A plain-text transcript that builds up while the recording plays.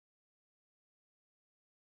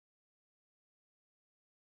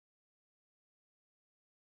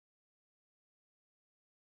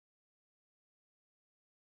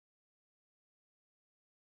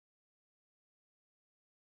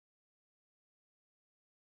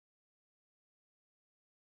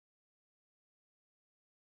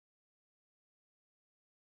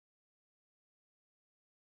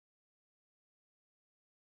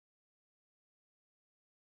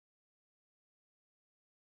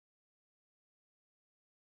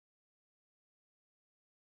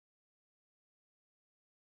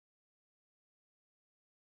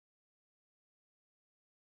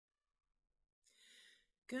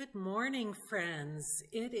Good morning, friends.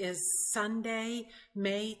 It is Sunday,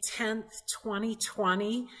 May 10th,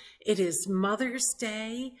 2020. It is Mother's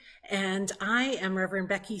Day, and I am Reverend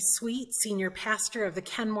Becky Sweet, Senior Pastor of the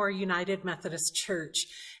Kenmore United Methodist Church,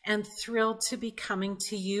 and thrilled to be coming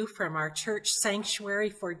to you from our church sanctuary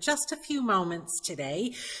for just a few moments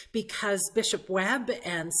today, because Bishop Webb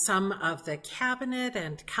and some of the cabinet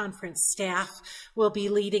and conference staff will be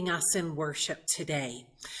leading us in worship today.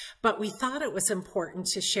 But we thought it was important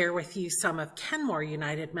to share with you some of Kenmore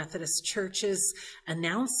United Methodist Church's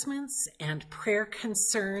announcements and prayer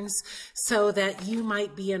concerns so that you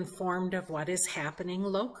might be informed of what is happening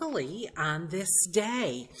locally on this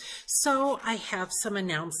day. So I have some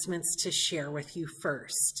announcements to share with you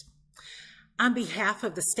first. On behalf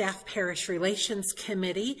of the Staff Parish Relations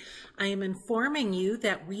Committee, I am informing you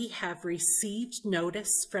that we have received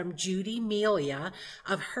notice from Judy Melia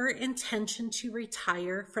of her intention to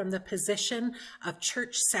retire from the position of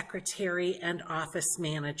Church Secretary and Office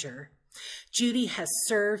Manager. Judy has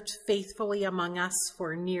served faithfully among us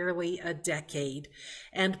for nearly a decade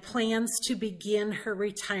and plans to begin her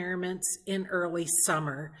retirement in early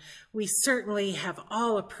summer. We certainly have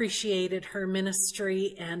all appreciated her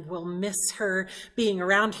ministry and will miss her being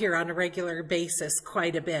around here on a regular basis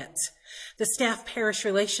quite a bit. The Staff Parish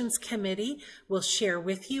Relations Committee will share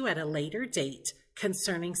with you at a later date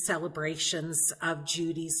concerning celebrations of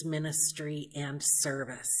Judy's ministry and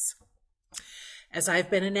service. As I've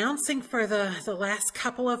been announcing for the last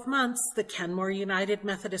couple of months, the Kenmore United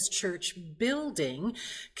Methodist Church building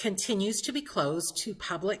continues to be closed to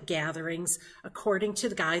public gatherings according to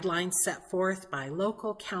the guidelines set forth by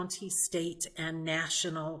local, county, state, and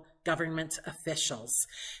national government officials.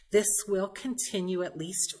 This will continue at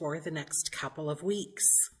least for the next couple of weeks.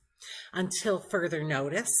 Until further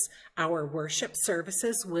notice, our worship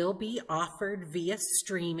services will be offered via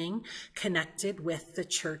streaming connected with the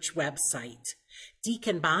church website.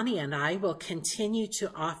 Deacon Bonnie and I will continue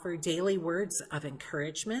to offer daily words of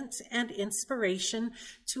encouragement and inspiration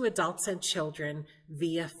to adults and children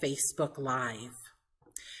via Facebook Live.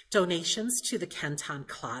 Donations to the Kenton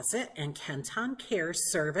Closet and Kenton Care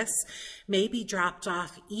service may be dropped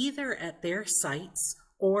off either at their sites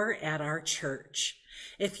or at our church.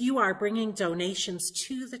 If you are bringing donations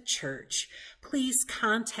to the church, please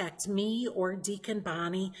contact me or Deacon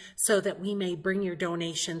Bonnie so that we may bring your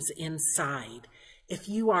donations inside. If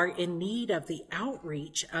you are in need of the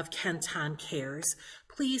outreach of Kenton Cares,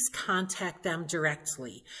 please contact them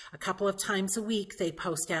directly. A couple of times a week, they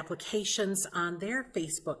post applications on their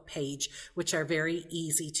Facebook page, which are very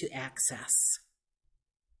easy to access.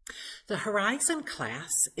 The Horizon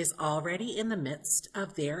class is already in the midst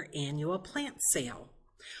of their annual plant sale.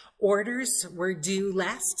 Orders were due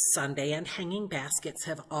last Sunday and hanging baskets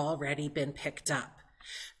have already been picked up.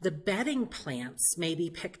 The bedding plants may be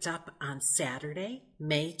picked up on Saturday,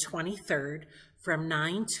 May 23rd from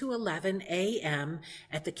 9 to 11 a.m.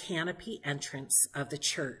 at the canopy entrance of the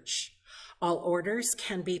church. All orders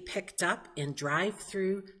can be picked up in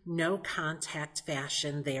drive-through, no-contact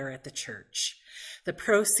fashion there at the church. The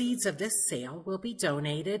proceeds of this sale will be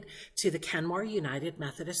donated to the Kenmore United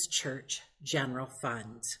Methodist Church General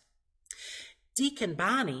Fund. Deacon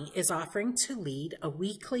Bonnie is offering to lead a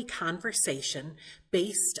weekly conversation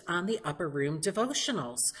based on the Upper Room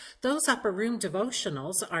devotionals. Those Upper Room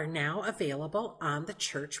devotionals are now available on the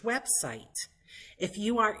church website. If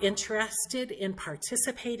you are interested in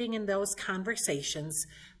participating in those conversations,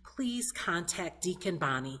 please contact Deacon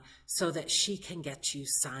Bonnie so that she can get you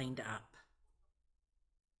signed up.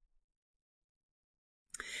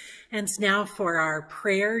 And now for our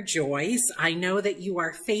prayer joys. I know that you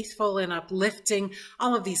are faithful in uplifting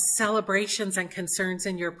all of these celebrations and concerns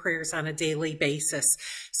in your prayers on a daily basis.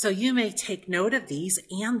 So you may take note of these,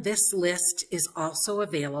 and this list is also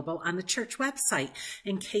available on the church website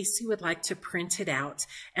in case you would like to print it out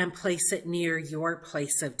and place it near your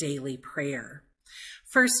place of daily prayer.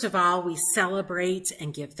 First of all, we celebrate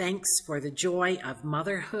and give thanks for the joy of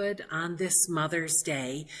motherhood on this Mother's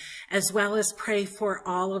Day, as well as pray for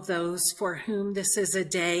all of those for whom this is a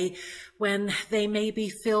day when they may be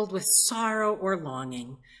filled with sorrow or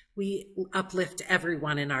longing. We uplift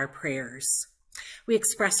everyone in our prayers. We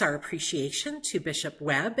express our appreciation to Bishop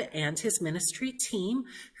Webb and his ministry team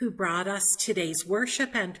who brought us today's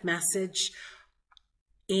worship and message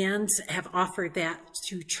and have offered that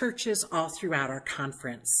to churches all throughout our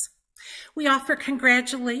conference. We offer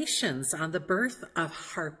congratulations on the birth of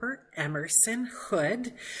Harper Emerson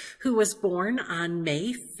Hood, who was born on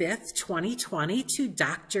May 5th, 2020, to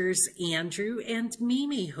Doctors Andrew and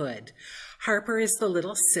Mimi Hood. Harper is the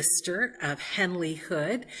little sister of Henley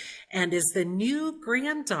Hood and is the new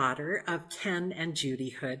granddaughter of Ken and Judy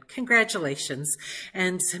Hood. Congratulations,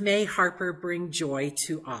 and may Harper bring joy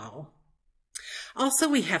to all. Also,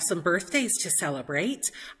 we have some birthdays to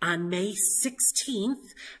celebrate. On May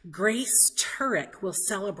 16th, Grace Turek will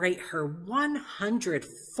celebrate her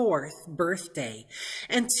 104th birthday.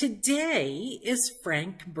 And today is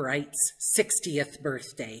Frank Bright's 60th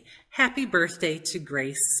birthday. Happy birthday to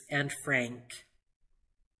Grace and Frank.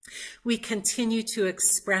 We continue to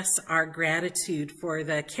express our gratitude for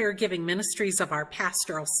the caregiving ministries of our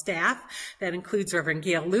pastoral staff. That includes Reverend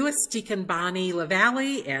Gail Lewis, Deacon Bonnie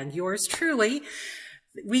LaValle, and yours truly.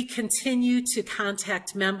 We continue to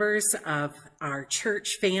contact members of our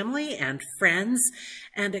church family and friends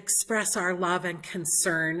and express our love and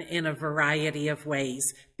concern in a variety of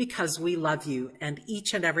ways because we love you and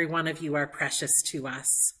each and every one of you are precious to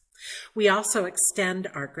us. We also extend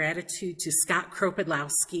our gratitude to Scott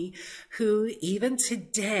Kropodlowski, who even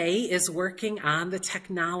today is working on the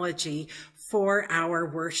technology for our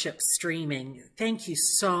worship streaming. Thank you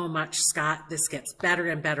so much, Scott. This gets better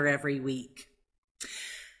and better every week.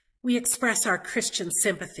 We express our Christian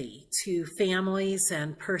sympathy to families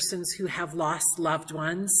and persons who have lost loved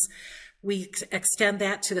ones. We extend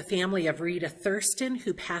that to the family of Rita Thurston,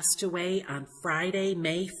 who passed away on Friday,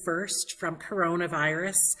 May 1st from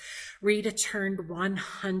coronavirus. Rita turned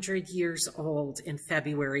 100 years old in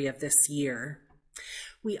February of this year.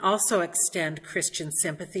 We also extend Christian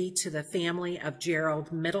sympathy to the family of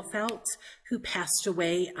Gerald Middlefelt, who passed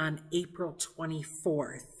away on April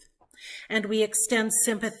 24th. And we extend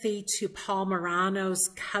sympathy to Paul Morano's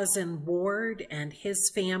cousin Ward and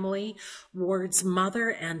his family. Ward's mother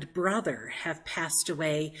and brother have passed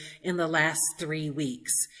away in the last 3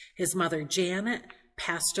 weeks. His mother Janet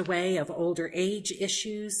passed away of older age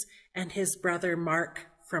issues, and his brother Mark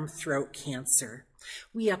from throat cancer.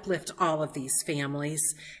 We uplift all of these families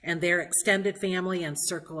and their extended family and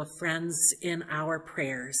circle of friends in our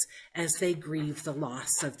prayers as they grieve the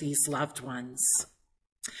loss of these loved ones.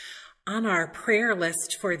 On our prayer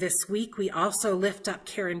list for this week, we also lift up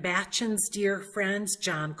Karen Batchen's dear friend,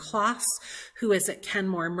 John Kloss, who is at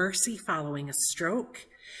Kenmore Mercy following a stroke.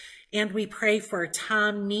 And we pray for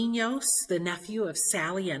Tom Ninos, the nephew of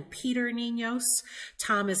Sally and Peter Ninos.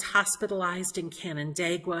 Tom is hospitalized in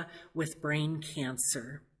Canandaigua with brain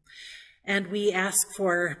cancer. And we ask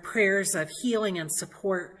for prayers of healing and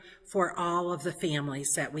support for all of the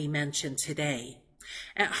families that we mentioned today.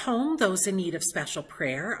 At home, those in need of special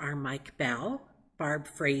prayer are Mike Bell, Barb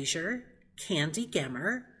Frazier, Candy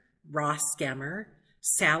Gemmer, Ross Gemmer,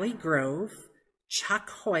 Sally Grove, Chuck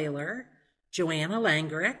Hoyler, Joanna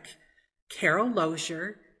Langerick, Carol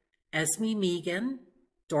Lozier, Esme Megan,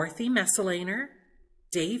 Dorothy Messelainer,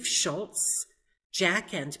 Dave Schultz,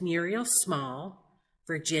 Jack and Muriel Small,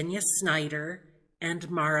 Virginia Snyder, and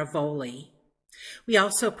Mara Voley. We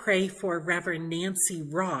also pray for Reverend Nancy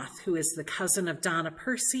Roth, who is the cousin of Donna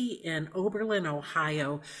Percy in Oberlin,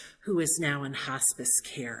 Ohio, who is now in hospice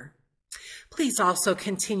care. Please also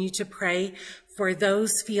continue to pray for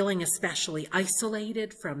those feeling especially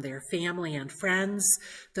isolated from their family and friends,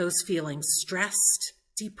 those feeling stressed,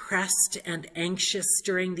 depressed, and anxious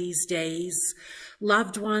during these days,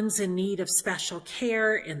 loved ones in need of special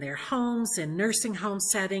care in their homes, in nursing home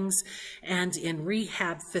settings, and in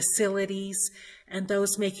rehab facilities, and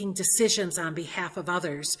those making decisions on behalf of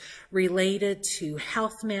others related to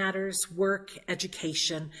health matters, work,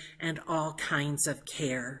 education, and all kinds of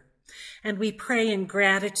care. And we pray in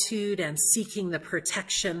gratitude and seeking the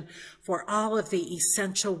protection for all of the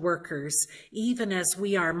essential workers, even as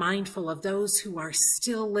we are mindful of those who are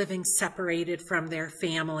still living separated from their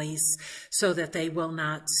families so that they will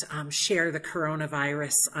not share the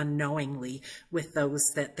coronavirus unknowingly with those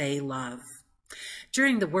that they love.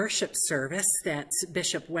 During the worship service that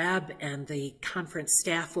Bishop Webb and the conference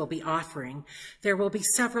staff will be offering, there will be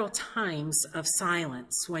several times of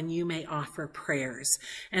silence when you may offer prayers.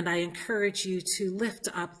 And I encourage you to lift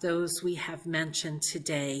up those we have mentioned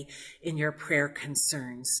today in your prayer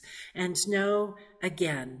concerns. And know,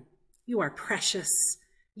 again, you are precious,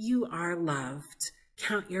 you are loved.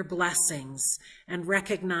 Count your blessings and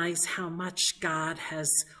recognize how much God has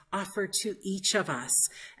offered to each of us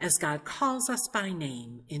as God calls us by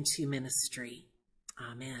name into ministry.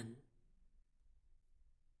 Amen.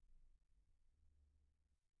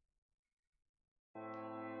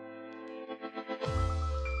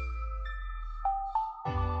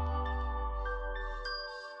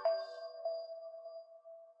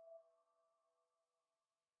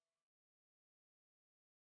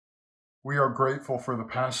 We are grateful for the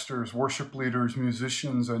pastors, worship leaders,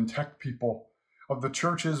 musicians, and tech people of the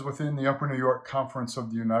churches within the Upper New York Conference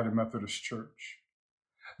of the United Methodist Church.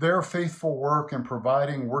 Their faithful work in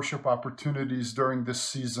providing worship opportunities during this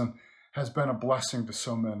season has been a blessing to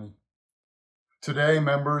so many. Today,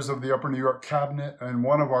 members of the Upper New York Cabinet and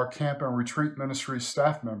one of our Camp and Retreat Ministry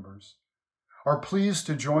staff members are pleased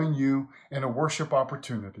to join you in a worship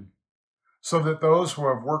opportunity so that those who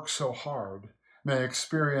have worked so hard may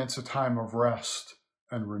experience a time of rest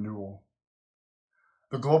and renewal.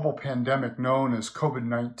 The global pandemic known as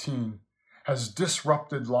COVID-19 has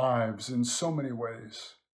disrupted lives in so many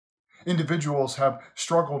ways. Individuals have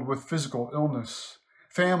struggled with physical illness,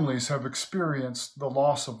 families have experienced the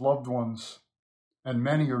loss of loved ones, and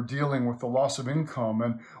many are dealing with the loss of income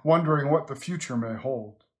and wondering what the future may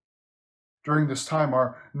hold. During this time,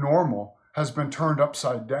 our normal has been turned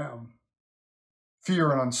upside down.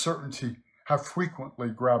 Fear and uncertainty have frequently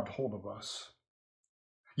grabbed hold of us.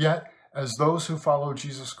 Yet, as those who follow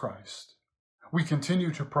Jesus Christ, we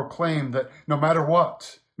continue to proclaim that no matter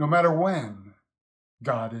what, no matter when,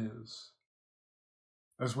 God is.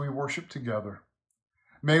 As we worship together,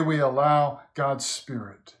 may we allow God's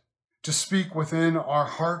Spirit to speak within our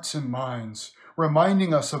hearts and minds,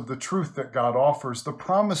 reminding us of the truth that God offers, the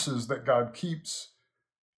promises that God keeps,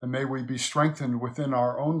 and may we be strengthened within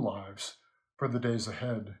our own lives for the days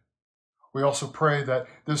ahead. We also pray that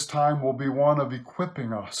this time will be one of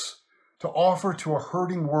equipping us to offer to a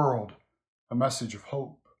hurting world a message of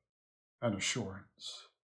hope and assurance.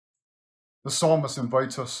 The psalmist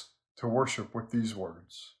invites us to worship with these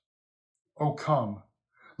words. "O come,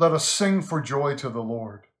 let us sing for joy to the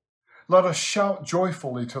Lord. Let us shout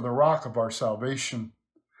joyfully to the rock of our salvation.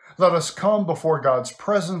 Let us come before God's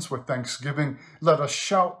presence with thanksgiving. Let us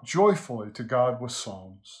shout joyfully to God with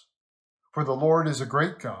psalms. For the Lord is a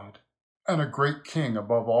great God and a great King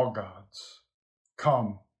above all gods.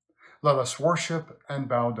 Come, let us worship and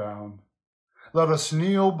bow down. Let us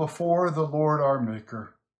kneel before the Lord our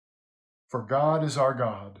Maker. For God is our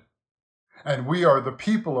God, and we are the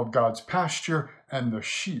people of God's pasture and the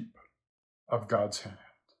sheep of God's hand."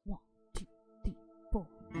 1, 2, 3, 4.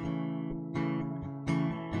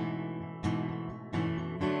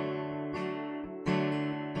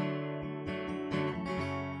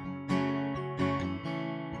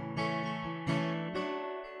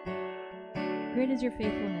 Great is your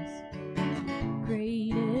faithfulness.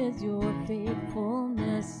 Great is your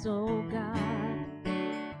faithfulness, O God.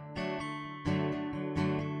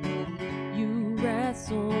 You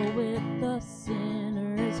wrestle with the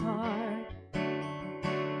sinner's heart.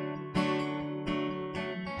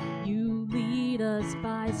 You lead us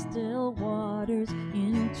by still waters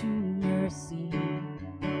into mercy,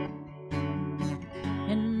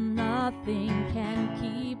 and nothing can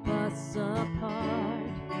keep us apart.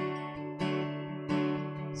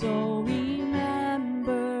 So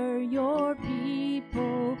remember your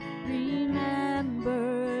people,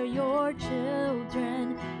 remember your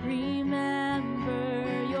children,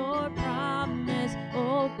 remember your promise,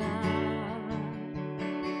 oh God.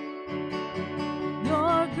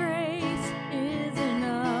 Your grace is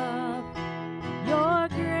enough, your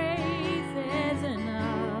grace is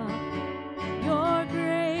enough, your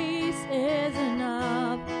grace is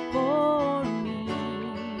enough for me.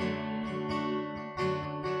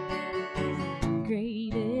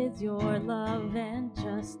 Great is your love and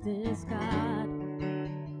justice, God.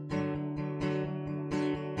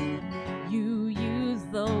 You use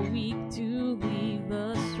the weak to lead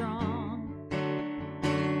the strong.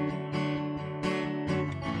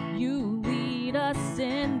 You lead us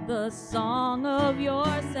in the song of your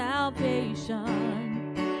salvation,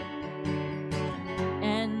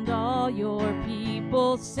 and all your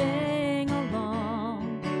people sing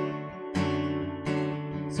along.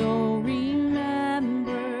 So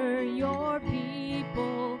remember your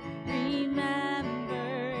people,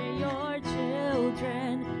 remember your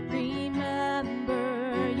children,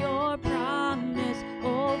 remember your promise,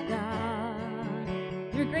 oh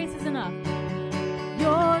God. Your grace is enough.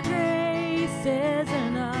 Your grace is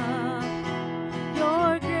enough.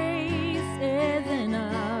 Your grace is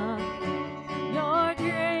enough. Your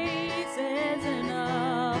grace is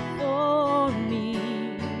enough for me.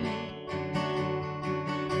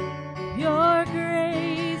 Your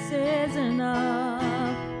grace is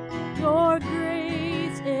enough. Your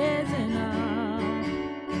grace is enough.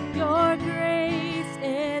 Your grace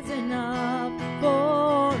is enough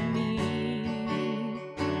for me.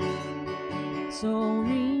 So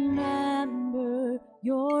remember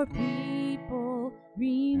your people,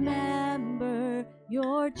 remember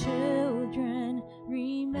your children,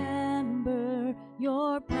 remember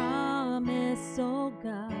your promise, oh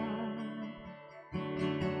God.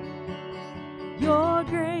 Your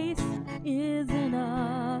grace is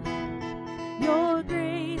enough. Your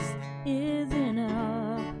grace is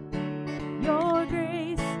enough. Your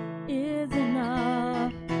grace is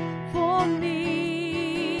enough for me.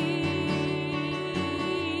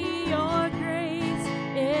 Your grace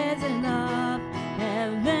is enough.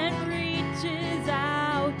 Heaven reaches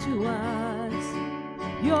out to us.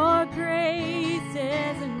 Your grace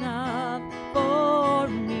is enough for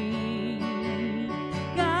me.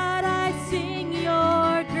 God, I sing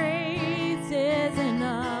your grace is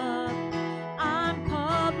enough. I'm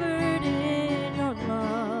covered in your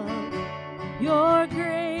love. Your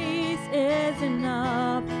grace is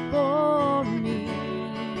enough for me.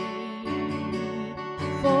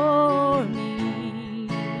 For me.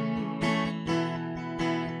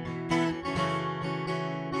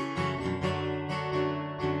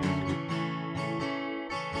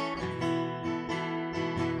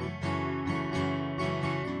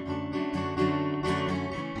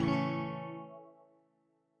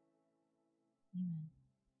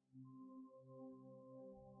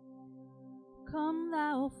 Come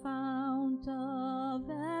thou fount of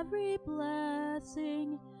every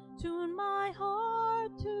blessing, tune my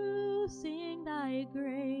heart to sing thy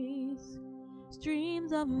grace.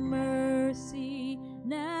 Streams of mercy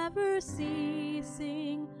never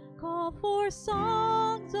ceasing, call for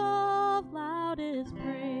songs of loudest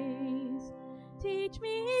praise. Teach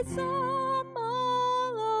me some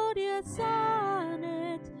melodious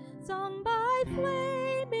sonnet, sung by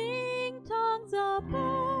flaming tongues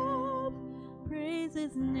above. Praise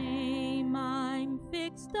his name, I'm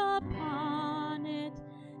fixed upon it,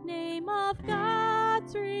 name of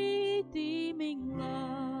God's redeeming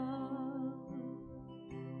love.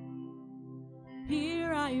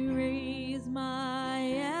 Here I raise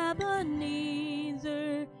my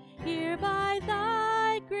Ebenezer, here by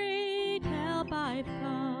thy great help I've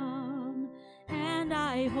come, and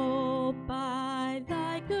I hope by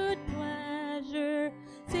thy good pleasure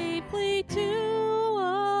safely to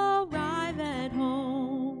arrive at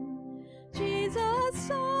home. Jesus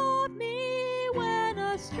sought me when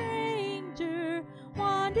a stranger,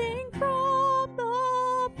 wandering from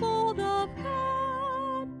the fold of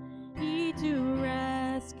God. He to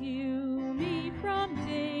rescue me from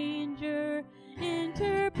danger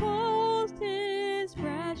interposed his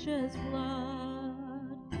precious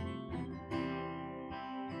blood.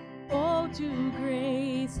 Oh, to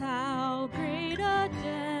grace how great a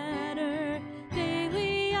debtor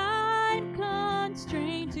daily I'm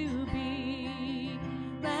constrained to be.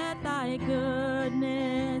 Let thy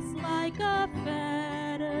goodness like a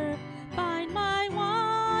fetter bind my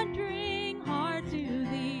wandering heart to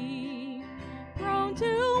thee. Prone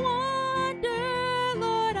to wander,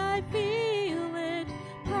 Lord, I feel it,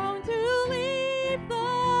 prone to leave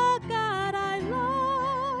the God I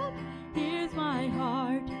love. Here's my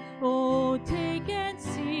heart, oh, take and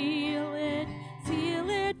seal it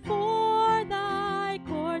for thy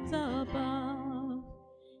courts above.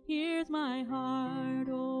 Here's my heart,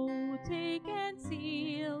 oh, take and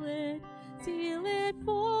seal it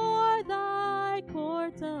for thy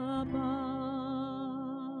courts above.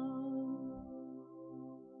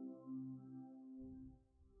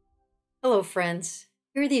 Hello, friends.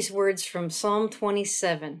 Hear these words from Psalm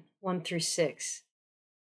 27, 1 through 6.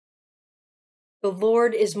 The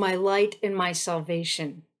Lord is my light and my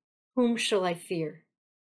salvation. Whom shall I fear?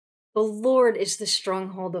 The Lord is the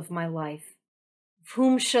stronghold of my life. Of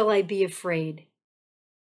whom shall I be afraid?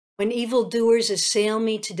 When evildoers assail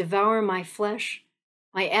me to devour my flesh,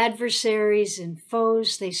 my adversaries and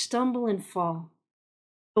foes, they stumble and fall.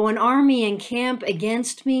 Though an army encamp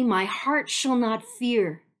against me, my heart shall not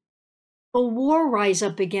fear. Though war rise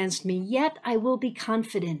up against me, yet I will be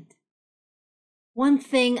confident. One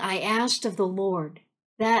thing I asked of the Lord,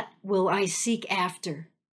 that will I seek after,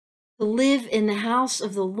 to live in the house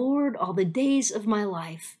of the Lord all the days of my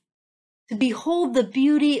life, to behold the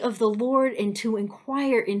beauty of the Lord and to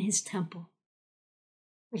inquire in his temple.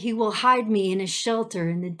 For he will hide me in his shelter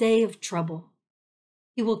in the day of trouble.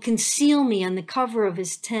 He will conceal me on the cover of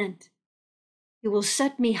his tent. He will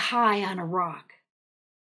set me high on a rock.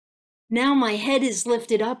 Now my head is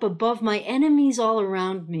lifted up above my enemies all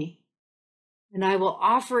around me, and I will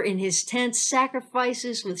offer in his tent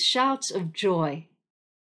sacrifices with shouts of joy.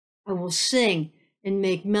 I will sing and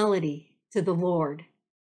make melody to the Lord.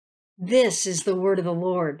 This is the word of the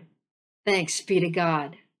Lord. Thanks be to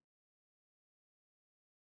God.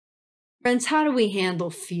 Friends, how do we handle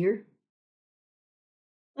fear?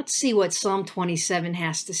 Let's see what Psalm 27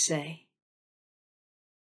 has to say.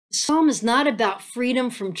 The psalm is not about freedom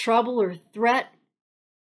from trouble or threat,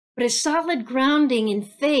 but a solid grounding in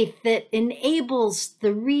faith that enables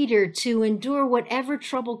the reader to endure whatever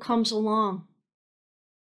trouble comes along.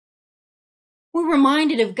 We're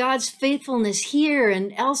reminded of God's faithfulness here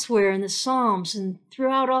and elsewhere in the Psalms and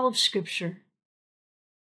throughout all of Scripture.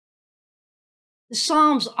 The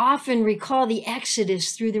Psalms often recall the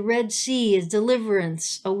Exodus through the Red Sea as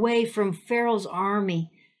deliverance away from Pharaoh's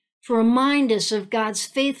army, to remind us of God's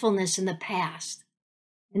faithfulness in the past,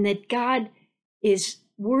 and that God is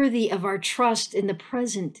worthy of our trust in the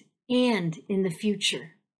present and in the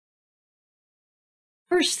future.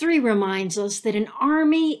 Verse 3 reminds us that an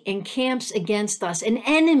army encamps against us, an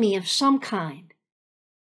enemy of some kind.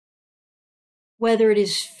 Whether it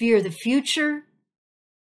is fear of the future,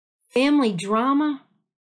 family drama,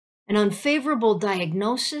 an unfavorable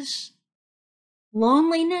diagnosis,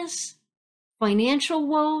 loneliness, financial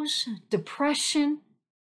woes, depression,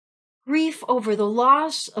 grief over the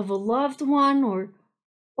loss of a loved one,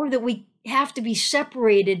 or that we have to be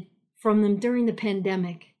separated from them during the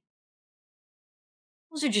pandemic.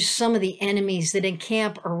 Those are just some of the enemies that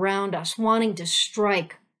encamp around us, wanting to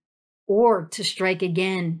strike or to strike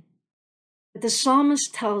again. But the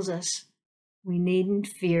psalmist tells us we needn't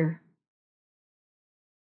fear.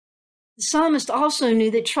 The psalmist also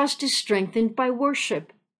knew that trust is strengthened by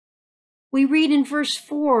worship. We read in verse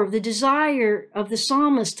 4 of the desire of the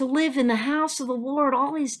psalmist to live in the house of the Lord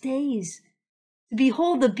all his days, to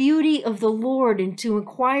behold the beauty of the Lord and to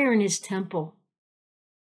inquire in his temple.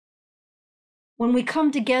 When we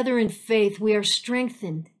come together in faith, we are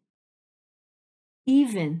strengthened,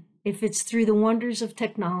 even if it's through the wonders of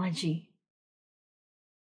technology.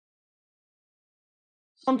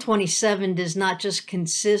 Psalm 27 does not just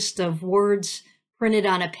consist of words printed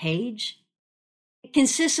on a page. It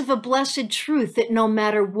consists of a blessed truth that no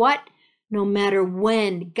matter what, no matter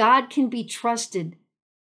when, God can be trusted,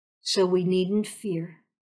 so we needn't fear.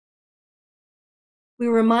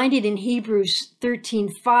 We're reminded in Hebrews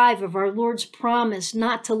 13:5 of our Lord's promise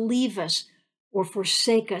not to leave us or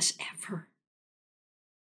forsake us ever.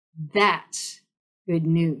 That's good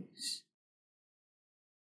news.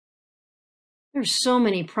 There's so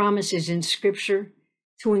many promises in Scripture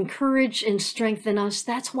to encourage and strengthen us.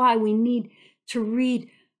 That's why we need to read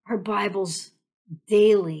our Bibles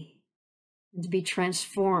daily and to be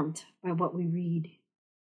transformed by what we read.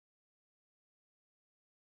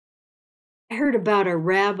 I heard about a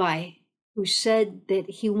rabbi who said that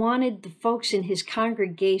he wanted the folks in his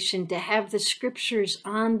congregation to have the Scriptures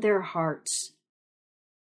on their hearts.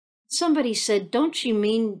 Somebody said, "Don't you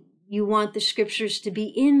mean you want the Scriptures to be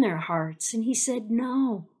in their hearts?" And he said,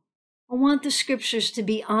 "No, I want the Scriptures to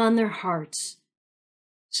be on their hearts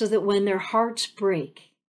so that when their hearts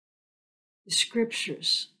break, the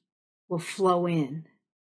Scriptures will flow in."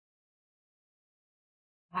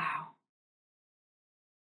 Wow.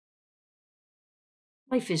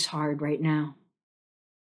 Life is hard right now.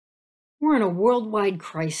 We're in a worldwide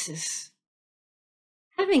crisis.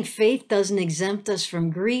 Having faith doesn't exempt us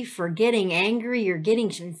from grief or getting angry or getting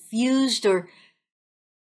confused or,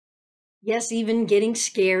 yes, even getting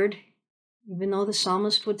scared, even though the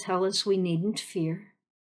psalmist would tell us we needn't fear.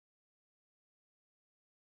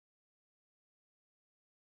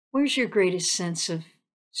 Where's your greatest sense of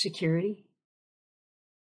security?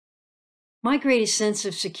 My greatest sense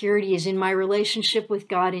of security is in my relationship with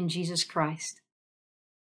God in Jesus Christ.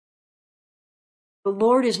 The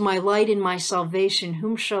Lord is my light and my salvation.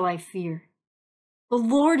 Whom shall I fear? The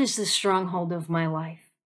Lord is the stronghold of my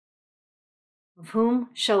life. Of whom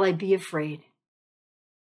shall I be afraid?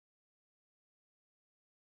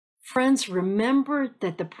 Friends, remember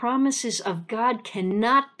that the promises of God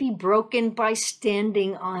cannot be broken by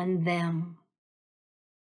standing on them.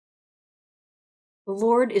 The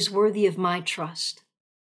Lord is worthy of my trust.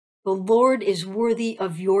 The Lord is worthy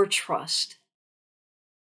of your trust.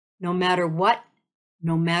 No matter what,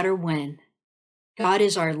 no matter when, God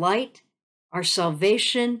is our light, our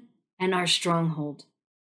salvation, and our stronghold.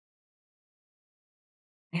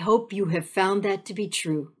 I hope you have found that to be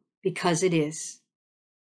true, because it is.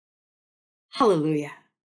 Hallelujah.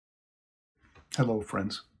 Hello,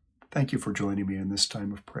 friends. Thank you for joining me in this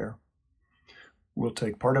time of prayer. We'll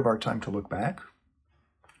take part of our time to look back.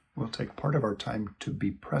 We'll take part of our time to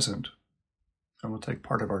be present, and we'll take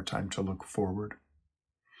part of our time to look forward.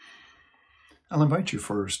 I'll invite you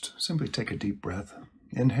first, simply take a deep breath.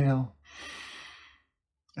 Inhale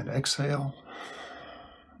and exhale.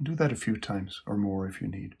 Do that a few times or more if you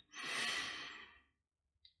need.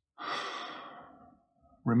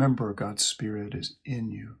 Remember, God's Spirit is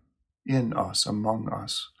in you, in us, among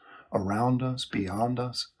us, around us, beyond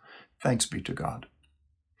us. Thanks be to God.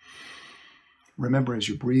 Remember, as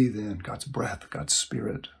you breathe in, God's breath, God's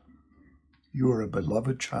Spirit You are a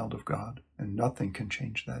beloved child of God, and nothing can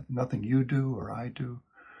change that. Nothing you do or I do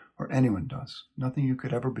or anyone does, nothing you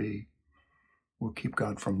could ever be, will keep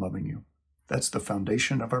God from loving you. That's the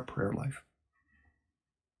foundation of our prayer life.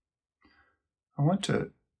 I want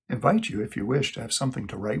to invite you, if you wish, to have something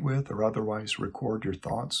to write with or otherwise record your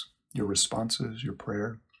thoughts, your responses, your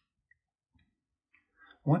prayer.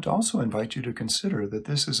 I want to also invite you to consider that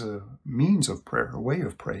this is a means of prayer, a way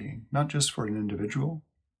of praying, not just for an individual,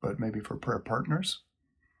 but maybe for prayer partners,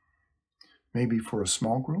 maybe for a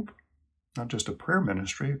small group, not just a prayer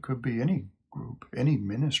ministry. It could be any group, any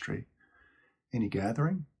ministry, any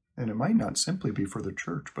gathering. And it might not simply be for the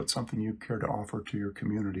church, but something you care to offer to your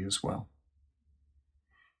community as well.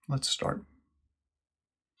 Let's start.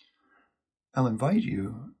 I'll invite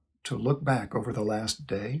you to look back over the last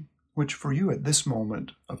day, which for you at this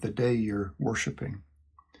moment of the day you're worshiping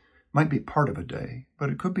might be part of a day, but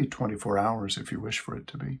it could be 24 hours if you wish for it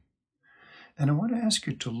to be. And I want to ask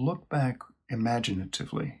you to look back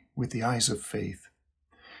imaginatively with the eyes of faith,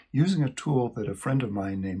 using a tool that a friend of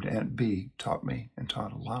mine named Aunt B taught me and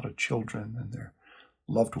taught a lot of children and their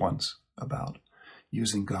loved ones about,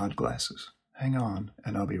 using God glasses. Hang on,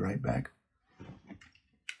 and I'll be right back.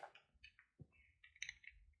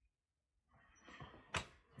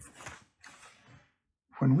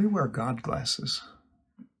 When we wear God glasses,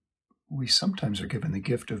 we sometimes are given the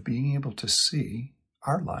gift of being able to see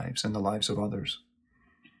our lives and the lives of others,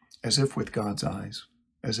 as if with God's eyes,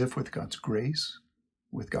 as if with God's grace,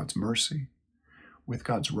 with God's mercy, with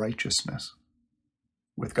God's righteousness,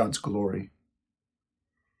 with God's glory.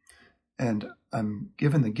 And I'm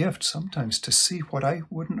given the gift sometimes to see what I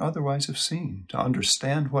wouldn't otherwise have seen, to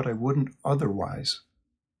understand what I wouldn't otherwise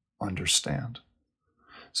understand.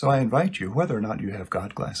 So I invite you, whether or not you have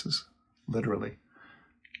God glasses, literally,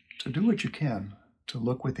 to do what you can to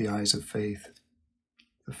look with the eyes of faith,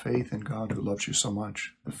 the faith in God who loves you so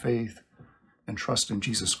much, the faith and trust in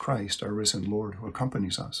Jesus Christ, our risen Lord, who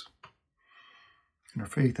accompanies us, and our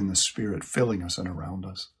faith in the Spirit filling us and around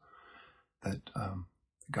us, that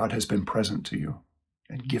God has been present to you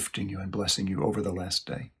and gifting you and blessing you over the last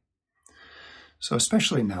day. So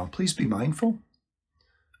especially now, please be mindful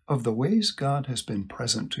of the ways God has been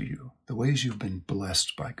present to you, the ways you've been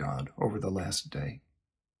blessed by God over the last day.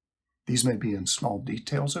 These may be in small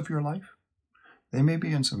details of your life. They may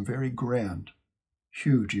be in some very grand,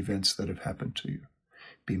 huge events that have happened to you.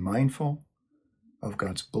 Be mindful of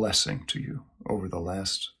God's blessing to you over the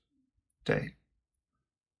last day.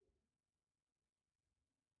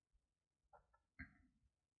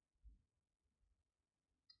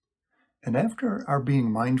 And after our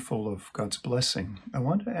being mindful of God's blessing, I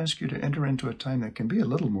want to ask you to enter into a time that can be a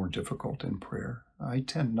little more difficult in prayer. I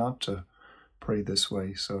tend not to pray this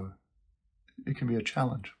way, so it can be a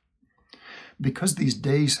challenge. Because these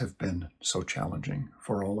days have been so challenging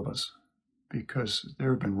for all of us, because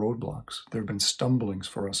there have been roadblocks, there have been stumblings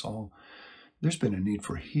for us all, there's been a need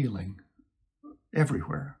for healing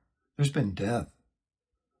everywhere. There's been death.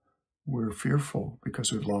 We're fearful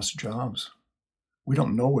because we've lost jobs. We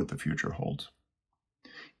don't know what the future holds.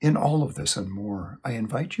 In all of this and more, I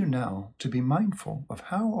invite you now to be mindful of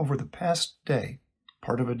how over the past day,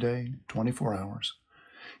 part of a day, 24 hours,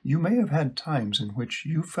 you may have had times in which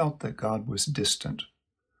you felt that God was distant,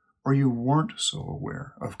 or you weren't so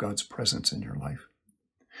aware of God's presence in your life.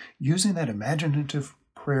 Using that imaginative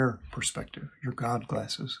prayer perspective, your God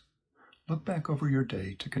glasses, look back over your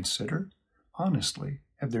day to consider, honestly,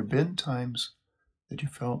 have there been times that you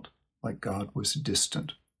felt like God was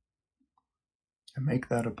distant? And make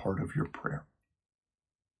that a part of your prayer.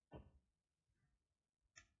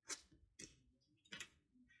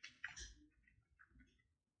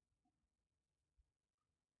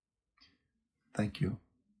 Thank you.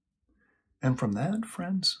 And from that,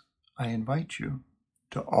 friends, I invite you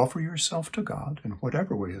to offer yourself to God in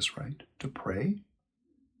whatever way is right, to pray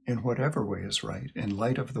in whatever way is right, in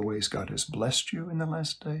light of the ways God has blessed you in the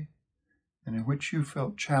last day, and in which you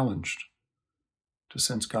felt challenged to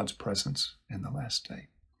sense God's presence in the last day.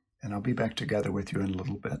 And I'll be back together with you in a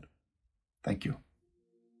little bit. Thank you.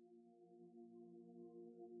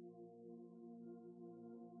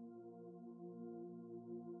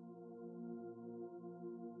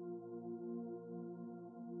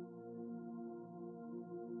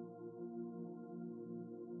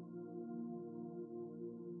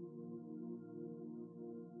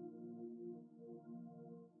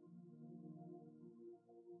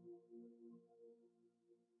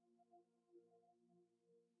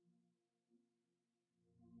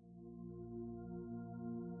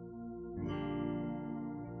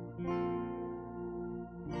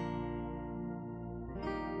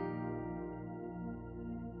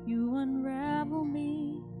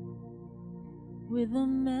 with a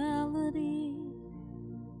melody.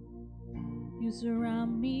 You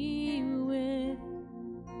surround me with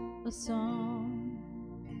a song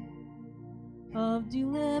of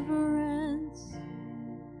deliverance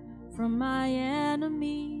from my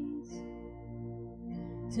enemies,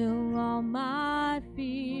 till all my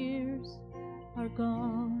fears are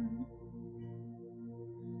gone.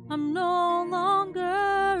 I'm no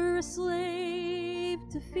longer a slave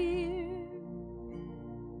to fear.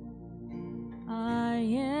 I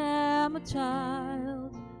am a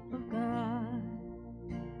child of God.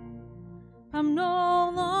 I'm no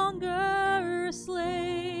longer a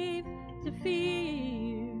slave to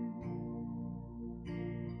fear.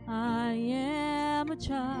 I am a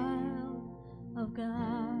child of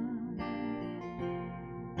God.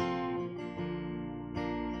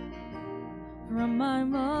 From my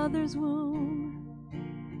mother's womb,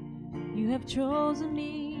 you have chosen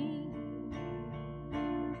me.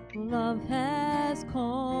 Love has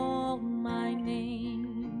called my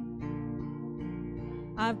name.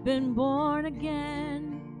 I've been born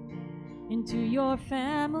again into your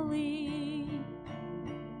family.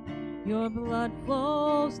 Your blood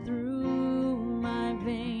flows through my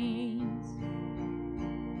veins.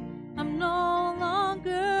 I'm no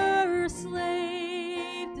longer a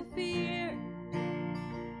slave to fear.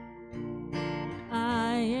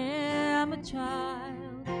 I am a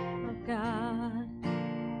child of God.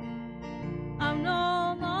 I'm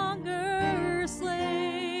no longer a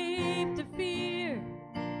slave to fear.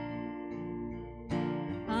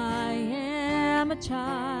 I am a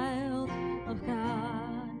child of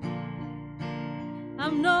God.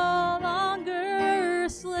 I'm no longer a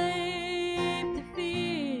slave to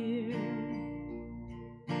fear.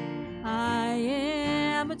 I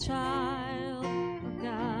am a child of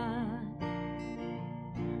God.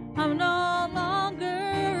 I'm no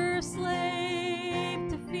longer a slave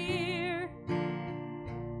to fear.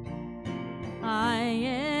 I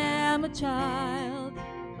am a child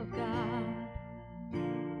of God.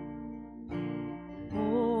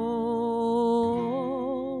 Oh,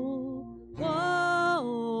 whoa,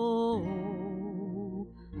 oh,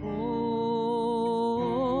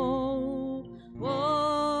 whoa,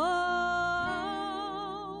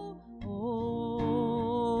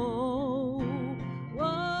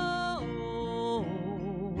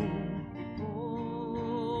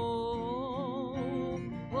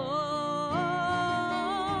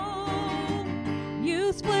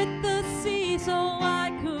 You split the sea so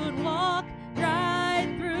I could walk right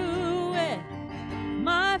through it.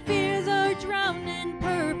 My fears are drowned in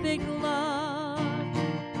perfect love.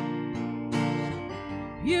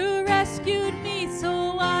 You rescued me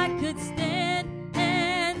so I could stand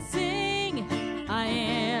and sing. I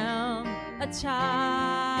am a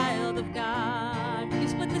child of God. You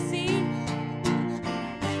split the sea.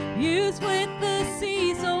 You split the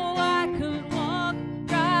sea so I could walk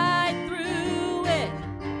right through it.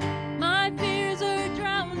 My fears are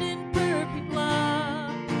drowned in perfect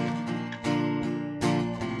love.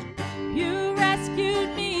 You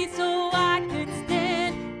rescued me so I could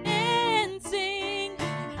stand and sing.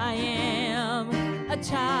 I am a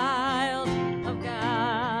child of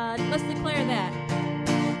God. Let's declare that.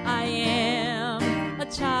 I am a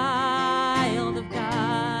child of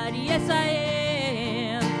God. Yes, I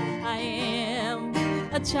am. I am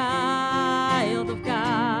a child of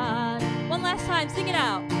God. One last time, sing it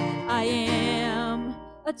out. I am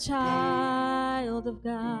a child of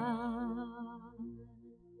God.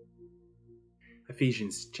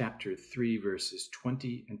 Ephesians chapter 3, verses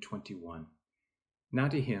 20 and 21. Now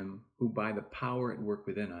to him who by the power at work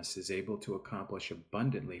within us is able to accomplish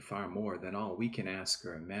abundantly far more than all we can ask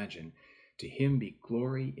or imagine, to him be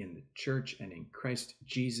glory in the church and in Christ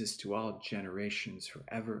Jesus to all generations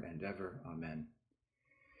forever and ever. Amen.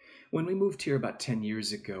 When we moved here about 10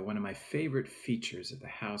 years ago, one of my favorite features of the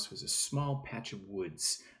house was a small patch of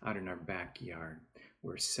woods out in our backyard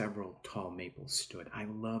where several tall maples stood. I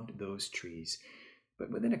loved those trees, but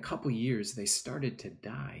within a couple years, they started to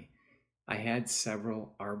die. I had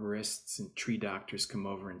several arborists and tree doctors come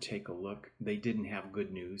over and take a look. They didn't have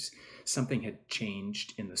good news. Something had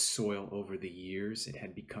changed in the soil over the years. It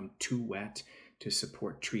had become too wet to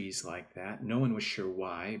support trees like that. No one was sure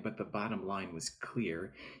why, but the bottom line was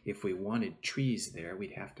clear. If we wanted trees there,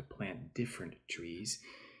 we'd have to plant different trees.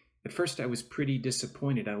 At first, I was pretty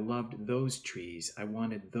disappointed. I loved those trees. I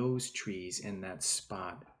wanted those trees in that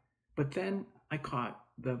spot. But then I caught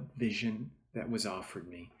the vision that was offered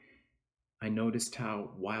me. I noticed how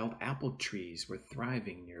wild apple trees were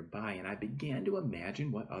thriving nearby, and I began to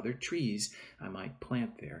imagine what other trees I might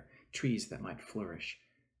plant there, trees that might flourish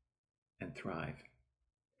and thrive.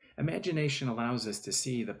 Imagination allows us to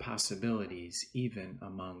see the possibilities even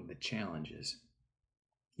among the challenges.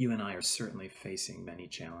 You and I are certainly facing many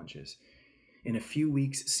challenges. In a few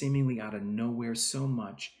weeks, seemingly out of nowhere, so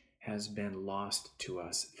much has been lost to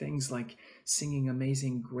us. Things like singing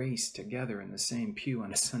Amazing Grace together in the same pew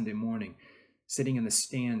on a Sunday morning, sitting in the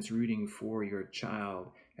stands rooting for your child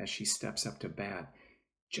as she steps up to bat,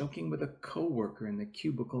 joking with a coworker in the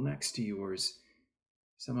cubicle next to yours.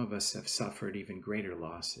 Some of us have suffered even greater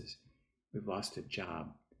losses. We've lost a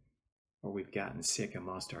job, or we've gotten sick and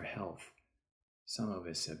lost our health. Some of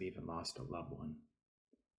us have even lost a loved one.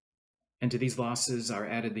 And to these losses are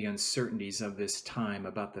added the uncertainties of this time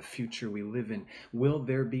about the future we live in. Will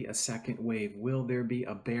there be a second wave? Will there be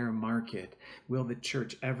a bear market? Will the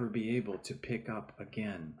church ever be able to pick up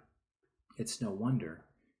again? It's no wonder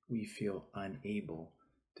we feel unable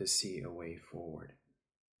to see a way forward.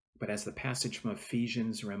 But as the passage from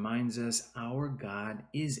Ephesians reminds us, our God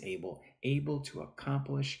is able to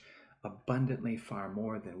accomplish abundantly far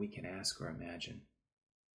more than we can ask or imagine.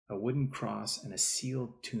 A wooden cross and a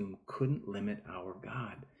sealed tomb couldn't limit our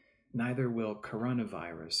God. Neither will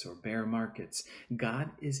coronavirus or bear markets. God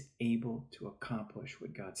is able to accomplish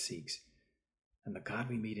what God seeks. And the God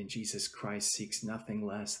we meet in Jesus Christ seeks nothing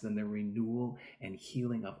less than the renewal and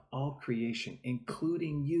healing of all creation,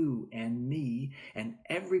 including you and me and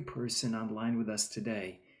every person online with us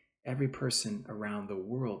today, every person around the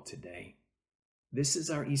world today. This is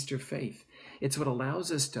our Easter faith. It's what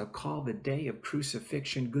allows us to call the day of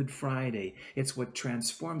crucifixion Good Friday. It's what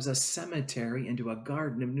transforms a cemetery into a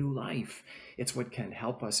garden of new life. It's what can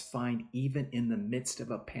help us find, even in the midst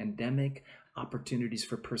of a pandemic, opportunities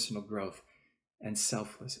for personal growth and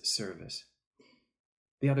selfless service.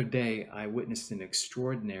 The other day, I witnessed an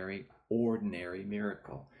extraordinary, ordinary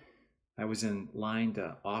miracle. I was in line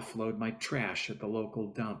to offload my trash at the local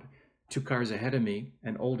dump. 2 cars ahead of me,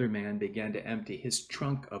 an older man began to empty his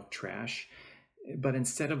trunk of trash, but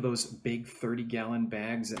instead of those big 30-gallon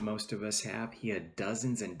bags that most of us have, he had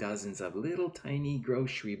dozens and dozens of little tiny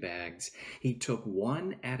grocery bags. He took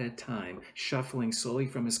one at a time, shuffling slowly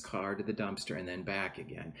from his car to the dumpster and then back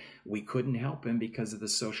again. We couldn't help him because of the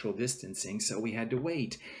social distancing, so we had to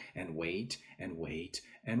wait and wait and wait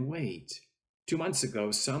and wait. 2 months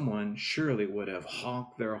ago, someone surely would have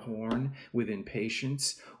honked their horn with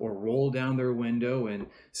impatience or rolled down their window and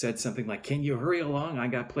said something like, "Can you hurry along? I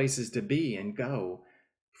got places to be," and go.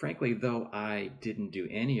 Frankly, though I didn't do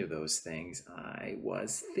any of those things, I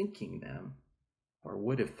was thinking them, or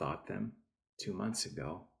would have thought them 2 months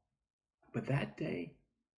ago. But that day,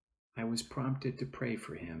 I was prompted to pray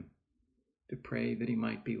for him, to pray that he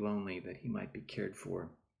might be lonely, that he might be cared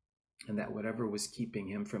for, and that whatever was keeping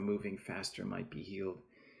him from moving faster might be healed.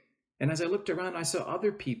 And as I looked around, I saw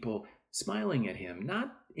other people smiling at him,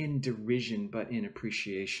 not in derision, but in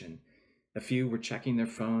appreciation. A few were checking their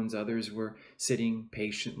phones, others were sitting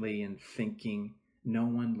patiently and thinking. No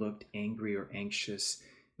one looked angry or anxious.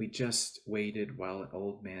 We just waited while an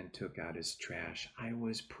old man took out his trash. I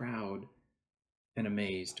was proud and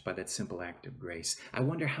amazed by that simple act of grace. I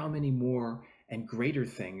wonder how many more and greater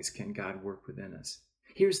things can God work within us.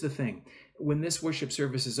 Here's the thing. When this worship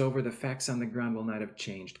service is over, the facts on the ground will not have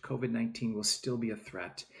changed. COVID-19 will still be a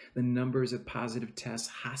threat. The numbers of positive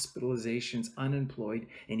tests, hospitalizations, unemployed,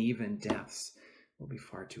 and even deaths will be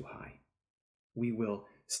far too high. We will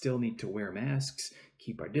still need to wear masks,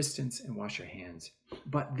 keep our distance, and wash our hands.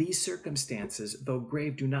 But these circumstances, though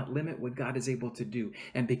grave, do not limit what God is able to do.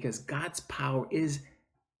 And because God's power is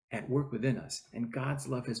at work within us, and God's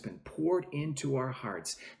love has been poured into our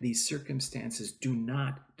hearts, these circumstances do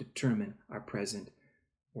not determine our present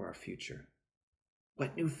or our future.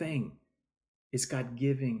 What new thing is God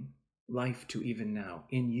giving life to even now,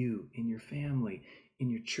 in you, in your family, in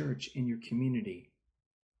your church, in your community?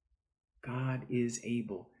 God is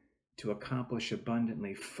able to accomplish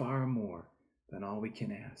abundantly far more than all we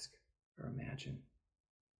can ask or imagine.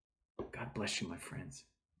 God bless you, my friends.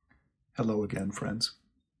 Hello again, friends.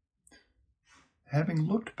 Having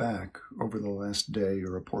looked back over the last day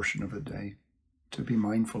or a portion of a day, to be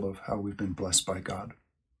mindful of how we've been blessed by God,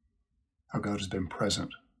 how God has been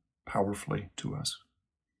present powerfully to us,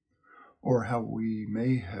 or how we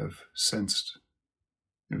may have sensed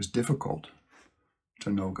it was difficult to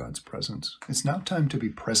know God's presence. It's now time to be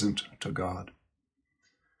present to God.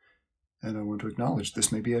 And I want to acknowledge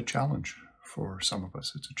this may be a challenge for some of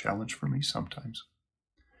us. It's a challenge for me sometimes.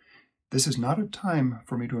 This is not a time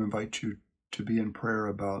for me to invite you to be in prayer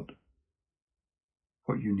about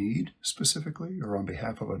what you need specifically or on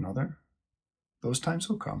behalf of another. Those times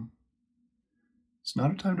will come. It's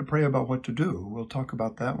not a time to pray about what to do. We'll talk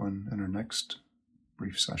about that one in our next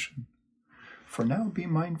brief session. For now, be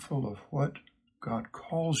mindful of what God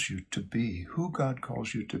calls you to be, who God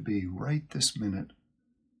calls you to be right this minute.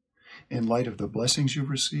 In light of the blessings you've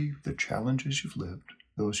received, the challenges you've lived,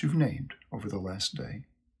 those you've named over the last day,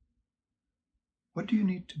 what do you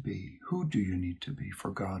need to be? Who do you need to be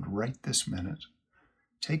for God right this minute?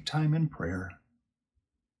 Take time in prayer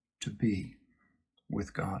to be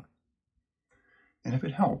with God. And if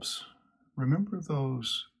it helps, remember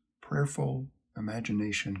those prayerful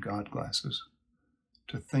imagination God glasses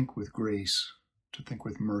to think with grace, to think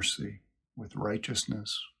with mercy, with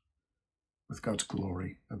righteousness, with God's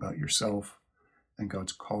glory about yourself and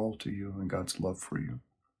God's call to you and God's love for you.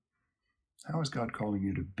 How is God calling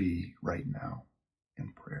you to be right now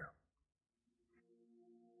in prayer?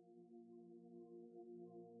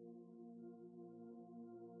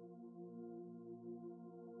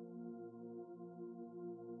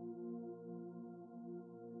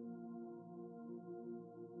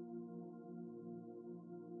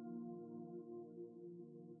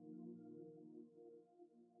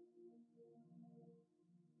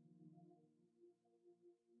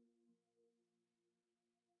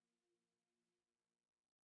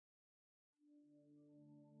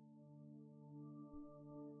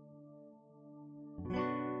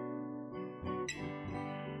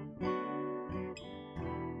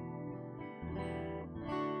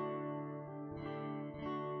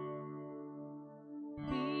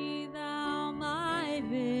 Be thou my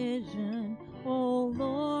vision, O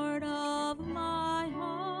Lord of my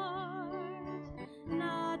heart.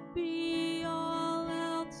 Not be all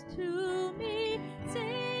else to me,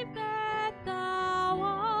 save that thou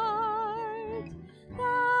art.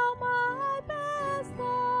 Thou my best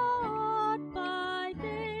thought by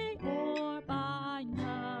day or by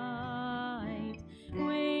night,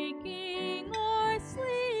 waking or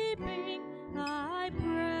sleeping, thy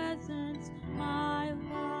presence my light.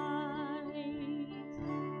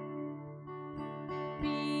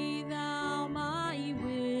 Be thou my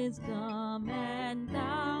wisdom, and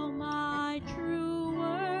thou my true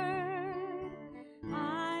word.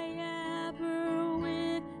 I ever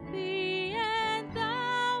with thee, and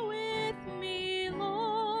thou with me,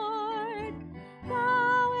 Lord.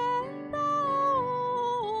 Thou and thou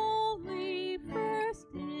only, first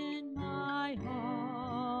in my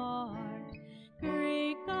heart.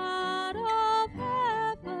 Great God of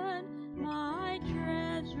heaven, my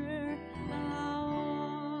treasure thou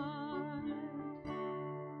art.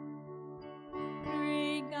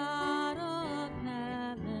 Great God of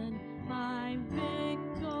heaven, my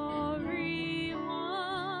victory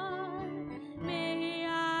won. May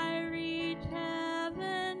I reach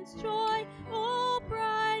heaven's joy, O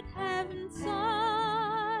bright heaven's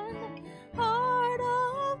sun. Heart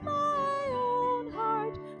of my own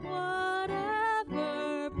heart,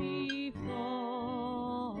 whatever befall,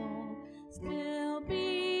 still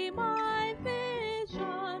be my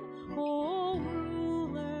vision, O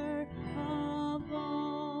ruler of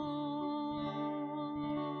all.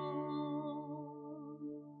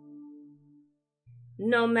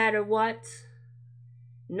 No matter what,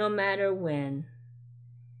 no matter when,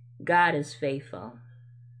 God is faithful.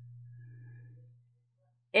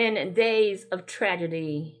 In days of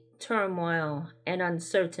tragedy, turmoil, and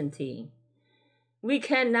uncertainty, we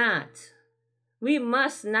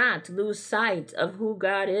must not lose sight of who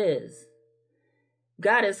God is.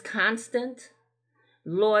 God is constant,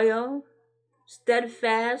 loyal,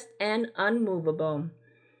 steadfast, and unmovable.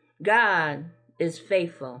 God is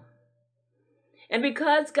faithful. And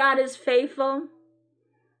because God is faithful,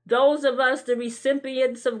 those of us, the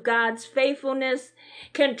recipients of God's faithfulness,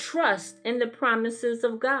 can trust in the promises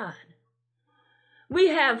of God. We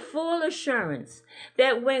have full assurance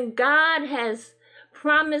that when God has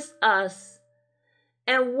promised us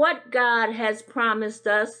and what God has promised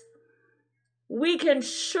us, we can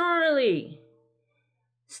surely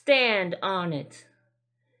stand on it.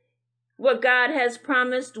 What God has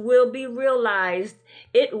promised will be realized.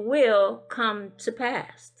 It will come to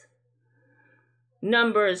pass.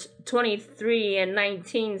 Numbers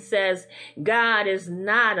 23:19 says, God is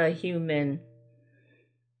not a human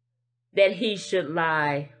that he should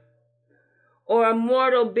lie, or a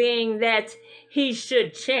mortal being that he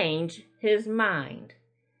should change his mind.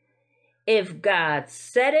 If God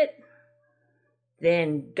said it,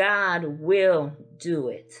 then God will do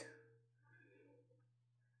it.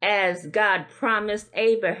 As God promised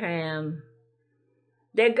Abraham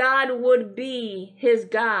that God would be his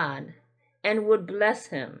God and would bless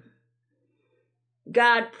him.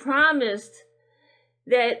 God promised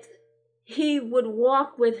that he would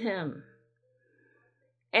walk with him.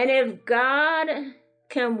 And if God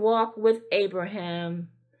can walk with Abraham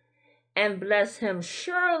and bless him,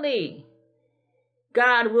 surely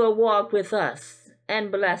God will walk with us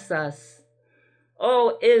and bless us.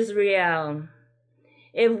 O Israel,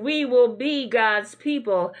 if we will be God's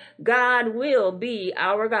people, God will be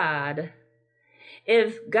our God.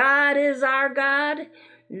 If God is our God,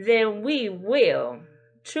 then we will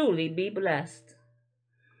truly be blessed.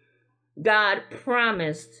 God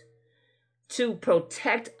promised to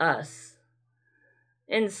protect us.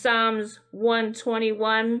 In Psalms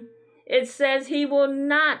 121, it says he will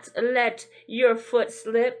not let your foot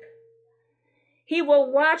slip. He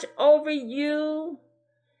will watch over you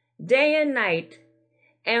day and night,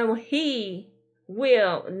 and he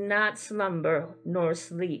will not slumber nor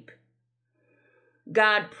sleep.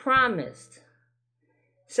 God promised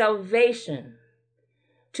salvation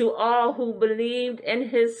to all who believed in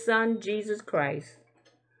his Son, Jesus Christ.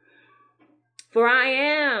 For I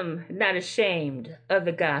am not ashamed of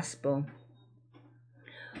the gospel,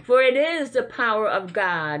 for it is the power of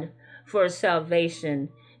God for salvation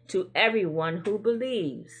to everyone who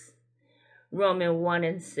believes. Romans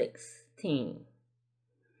 1:16.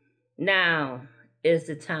 Now is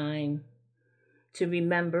the time to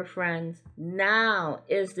remember, friends. Now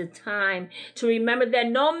is the time to remember that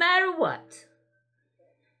no matter what,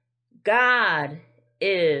 God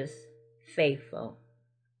is faithful.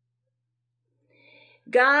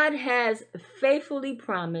 God has faithfully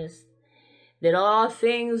promised that all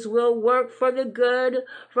things will work for the good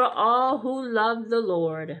for all who love the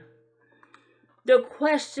Lord. The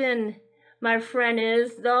question, my friend,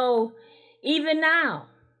 is though, even now,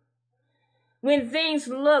 when things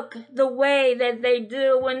look the way that they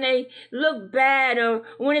do, when they look bad, or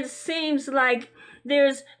when it seems like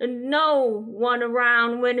there's no one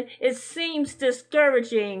around, when it seems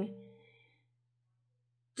discouraging,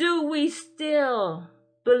 do we still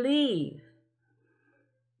believe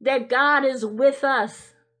that God is with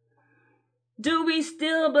us? Do we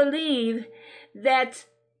still believe that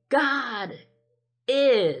God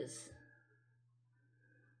is?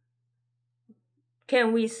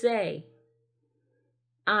 Can we say,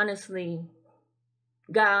 honestly,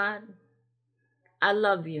 God, I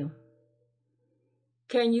love you?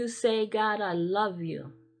 Can you say, God, I love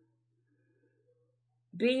you?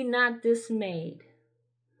 Be not dismayed.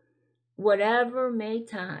 Whatever may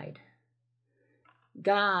tide,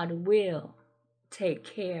 God will take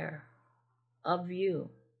care of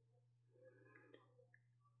you.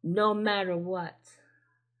 No matter what,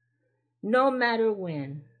 no matter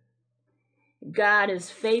when, God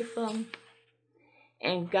is faithful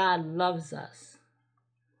and God loves us.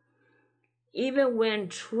 Even when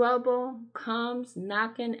trouble comes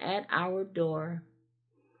knocking at our door,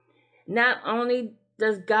 not only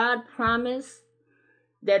does God promise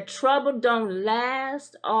that trouble don't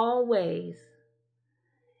last always,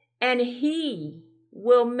 and he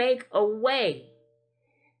will make a way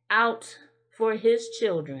out for his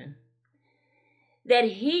children, that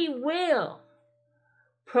he will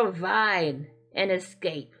provide an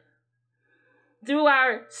escape. Through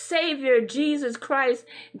our Savior, Jesus Christ,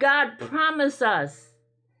 God promised us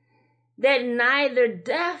that neither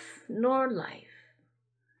death nor life.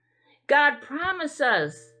 God promised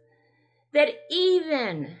us that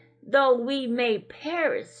even though we may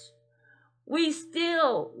perish, we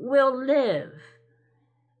still will live.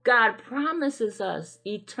 God promises us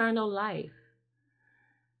eternal life.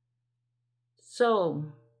 So,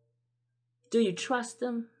 do you trust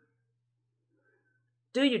him?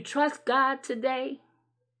 Do you trust God today?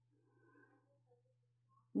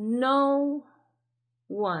 No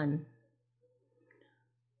one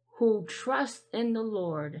who trusts in the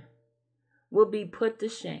Lord will be put to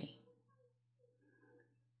shame.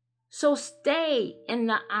 So stay in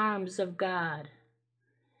the arms of God.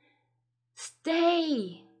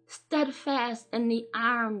 Stay steadfast in the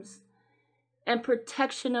arms and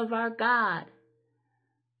protection of our God.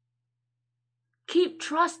 Keep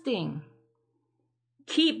trusting.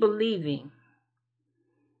 Keep believing.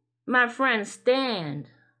 My friends, stand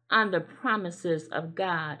on the promises of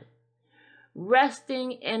God,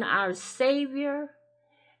 resting in our Savior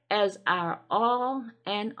as our all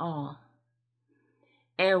and all.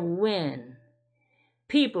 And when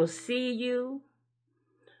people see you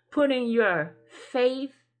putting your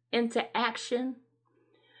faith into action,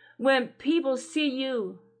 when people see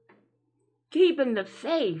you keeping the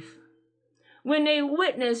faith, when they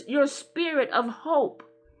witness your spirit of hope,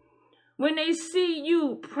 when they see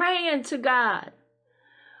you praying to God,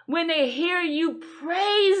 when they hear you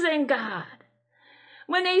praising God,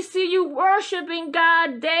 when they see you worshiping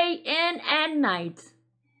God day in and night,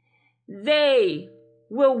 they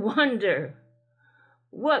will wonder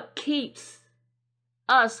what keeps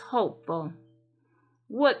us hopeful,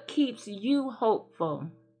 what keeps you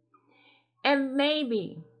hopeful. And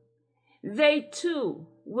maybe they too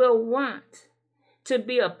will want to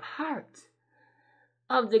be a part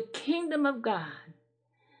of the kingdom of God.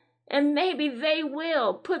 And maybe they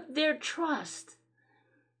will put their trust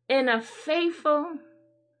in a faithful,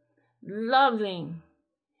 loving,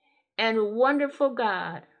 and wonderful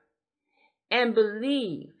God and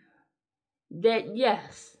believe that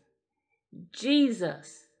yes,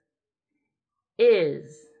 Jesus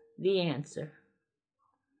is the answer.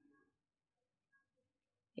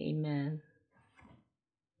 Amen.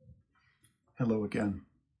 Hello again.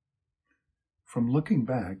 From looking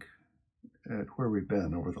back at where we've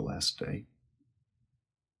been over the last day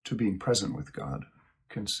to being present with God,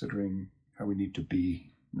 considering how we need to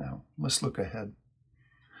be now, let's look ahead.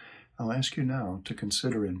 I'll ask you now to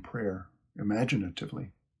consider in prayer,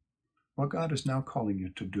 imaginatively, what God is now calling you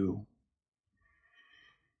to do.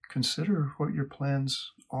 Consider what your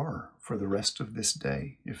plans are for the rest of this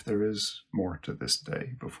day, if there is more to this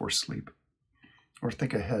day before sleep. Or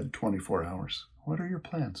think ahead 24 hours. What are your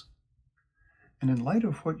plans? And in light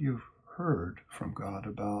of what you've heard from God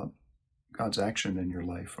about God's action in your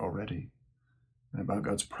life already, and about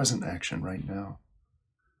God's present action right now,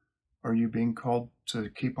 are you being called to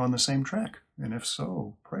keep on the same track? And if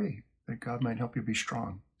so, pray that God might help you be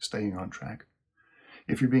strong, staying on track.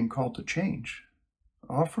 If you're being called to change,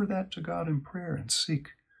 offer that to God in prayer and seek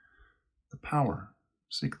the power,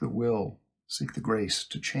 seek the will, seek the grace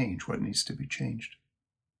to change what needs to be changed.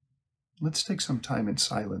 Let's take some time in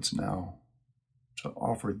silence now to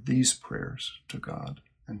offer these prayers to God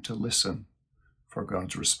and to listen for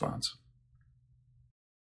God's response.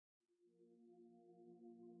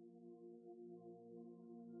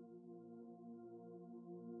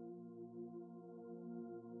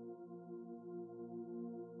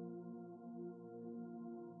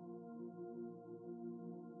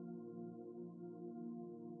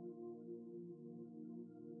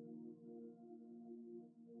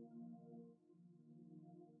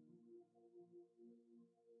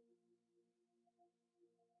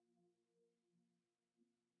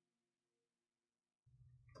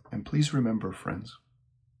 And please remember, friends,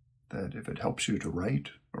 that if it helps you to write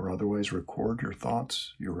or otherwise record your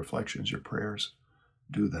thoughts, your reflections, your prayers,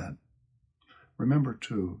 do that. Remember,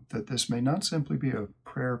 too, that this may not simply be a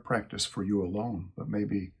prayer practice for you alone, but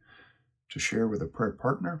maybe to share with a prayer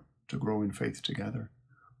partner to grow in faith together,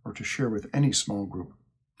 or to share with any small group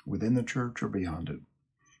within the church or beyond it.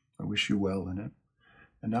 I wish you well in it.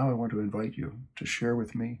 And now I want to invite you to share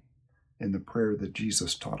with me in the prayer that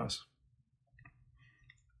Jesus taught us.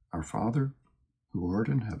 Our Father, who art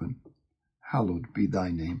in heaven, hallowed be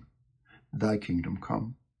thy name. Thy kingdom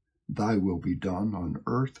come, thy will be done on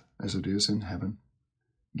earth as it is in heaven.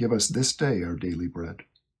 Give us this day our daily bread,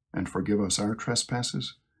 and forgive us our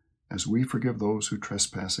trespasses, as we forgive those who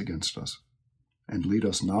trespass against us. And lead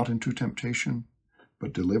us not into temptation,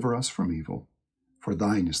 but deliver us from evil. For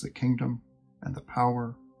thine is the kingdom, and the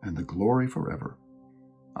power, and the glory forever.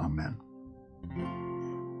 Amen.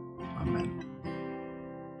 Amen.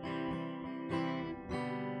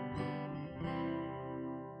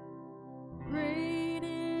 Great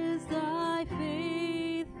is thy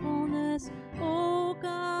faithfulness, O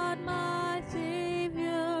God, my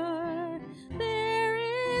Savior. There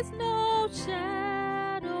is no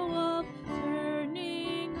shadow of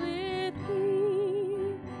turning with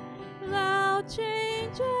thee. Thou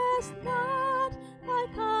changest not, thy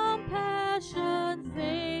compassions,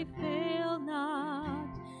 they fail not.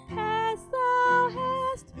 As thou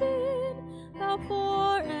hast been, thou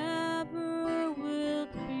forever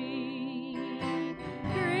wilt be.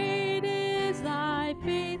 Great is thy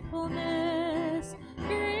faithfulness,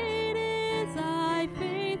 great is thy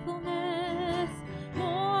faithfulness.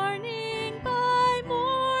 Morning by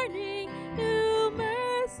morning, new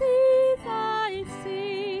mercies I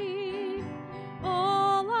see.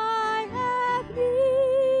 All I have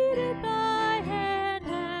needed, thy hand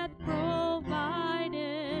hath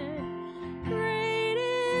provided. Great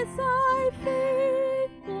is thy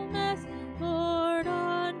faithfulness.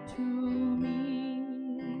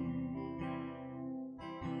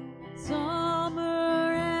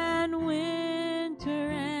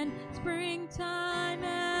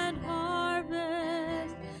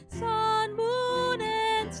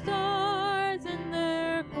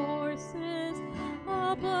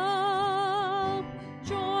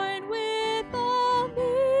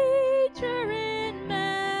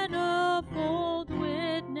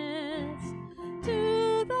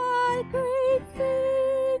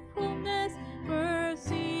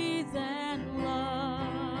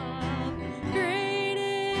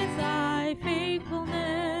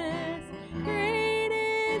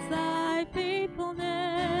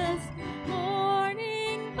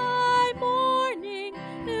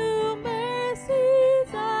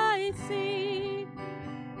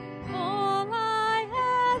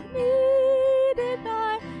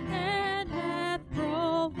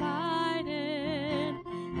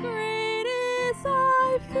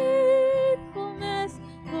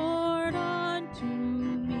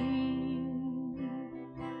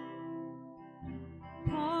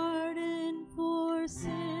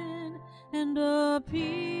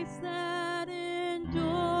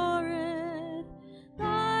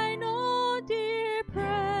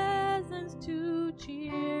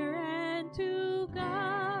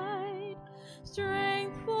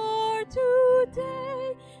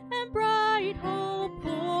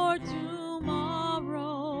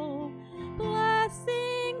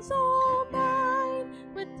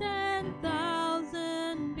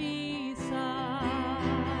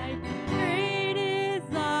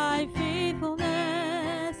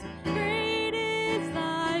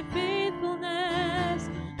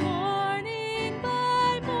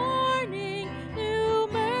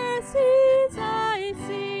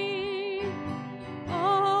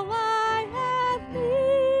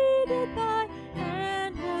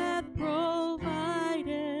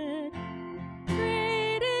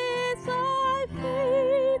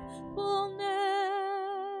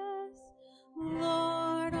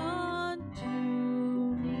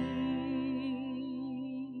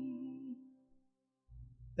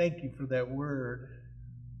 Thank you for that word.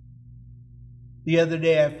 The other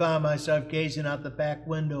day, I found myself gazing out the back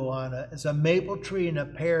window as a maple tree and a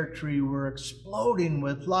pear tree were exploding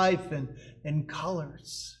with life and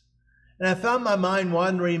colors. And I found my mind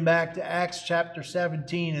wandering back to Acts chapter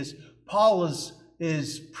 17 as Paul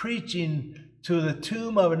is preaching to the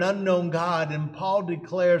tomb of an unknown God, and Paul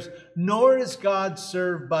declares, "Nor is God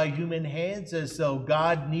served by human hands as though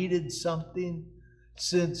God needed something,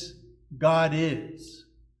 since God is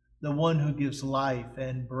the one who gives life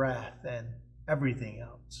and breath and everything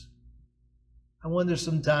else." I wonder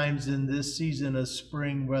sometimes in this season of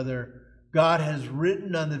spring whether God has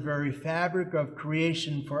written on the very fabric of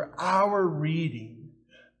creation for our reading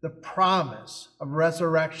the promise of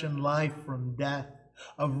resurrection life from death,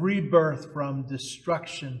 of rebirth from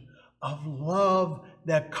destruction, of love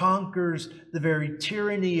that conquers the very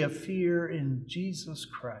tyranny of fear in Jesus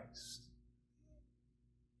Christ.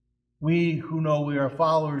 We who know we are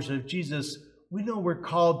followers of Jesus, we know we're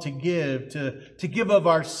called to give of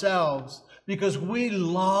ourselves, because we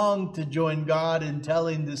long to join God in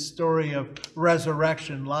telling this story of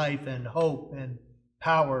resurrection life and hope and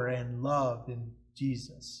power and love in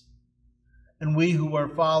Jesus. And we who are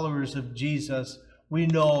followers of Jesus, we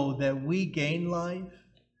know that we gain life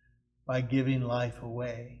by giving life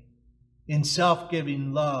away in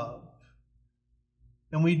self-giving love.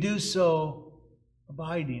 And we do so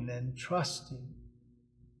abiding and trusting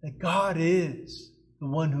that God is the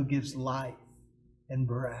one who gives life and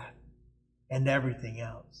breath and everything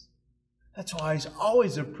else. That's why it's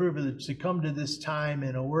always a privilege to come to this time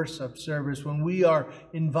in a worship service when we are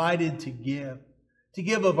invited to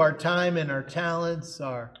give of our time and our talents,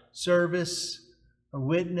 our service, our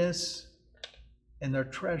witness, and our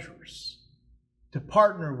treasures, to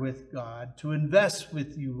partner with God, to invest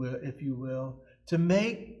with you, if you will, to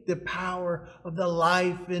make the power of the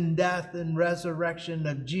life and death and resurrection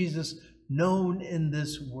of Jesus known in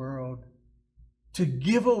this world, to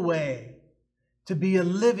give away, to be a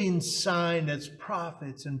living sign as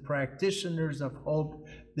prophets and practitioners of hope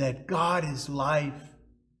that God is life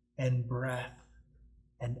and breath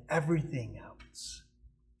and everything else.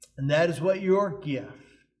 And that is what your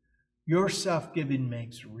gift, your self-giving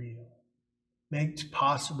makes real, makes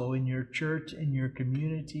possible in your church, in your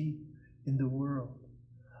community, in the world.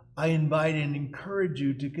 I invite and encourage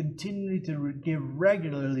you to continue to give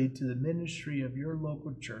regularly to the ministry of your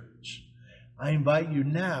local church. I invite you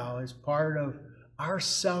now, as part of our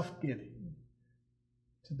self-giving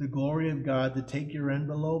to the glory of God, to take your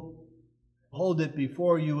envelope, hold it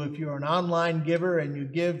before you. If you're an online giver and you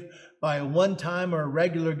give by a one-time or a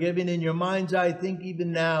regular giving, in your mind's eye, think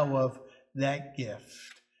even now of that gift.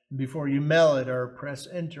 And before you mail it or press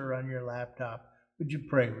enter on your laptop, would you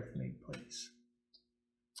pray with me, please?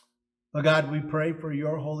 Oh God, we pray for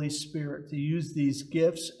your Holy Spirit to use these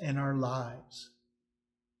gifts in our lives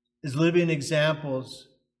as living examples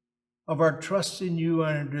of our trust in you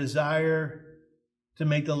and our desire to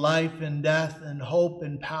make the life and death and hope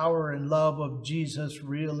and power and love of Jesus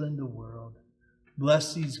real in the world.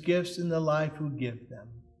 Bless these gifts in the life who give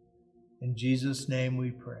them. In Jesus' name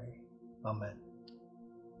we pray. Amen.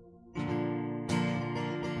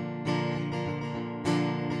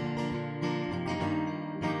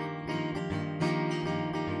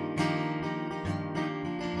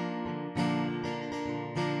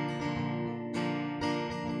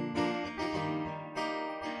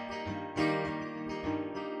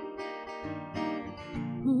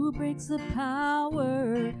 Who breaks the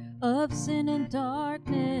power of sin and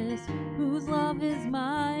darkness, whose love is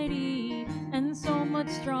mighty and so much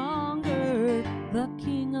stronger, the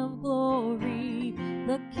King of glory,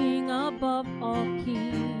 the King above all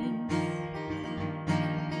kings,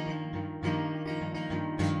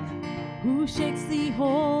 who shakes the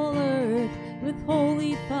whole earth with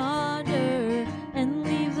holy thunder and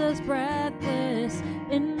leaves us breathless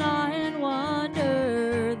in awe and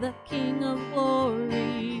wonder, the King of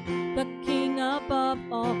glory, the King above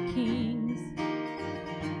all kings.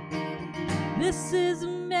 This is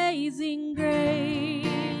amazing grace.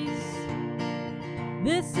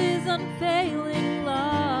 This is unfailing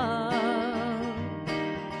love,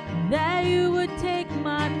 that you would take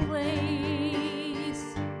my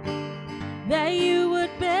place, that you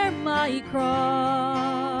would bear my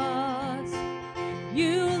cross.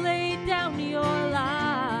 You laid down your life,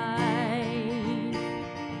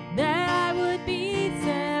 that I would be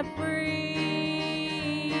set free.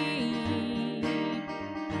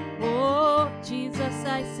 Oh, Jesus,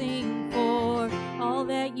 I sing for all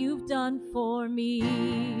that you've done for me.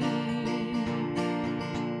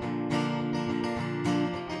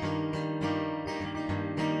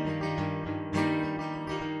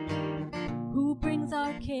 Who brings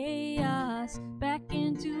our care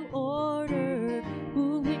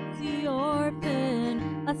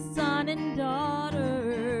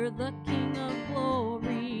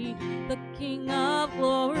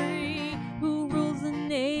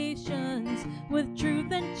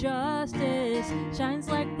shines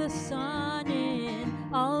like the sun in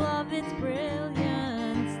all of its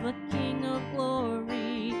brilliance. The King of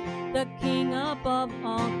glory, the King above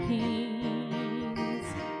all kings.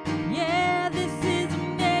 Yeah, this is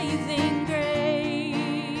amazing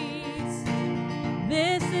grace.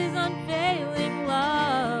 This is unfailing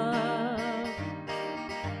love,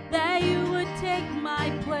 that you would take my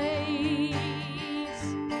place,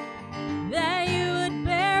 that you would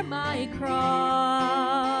bear my cross.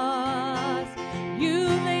 You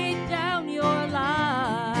laid down your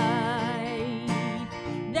life,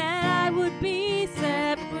 that I would be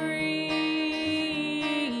set free.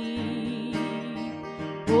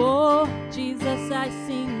 Oh, Jesus, I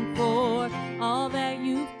sing for all that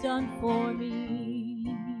you've done for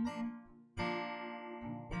me.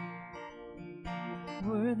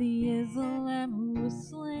 Worthy is the Lamb who was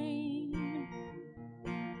slain.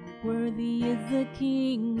 Worthy is the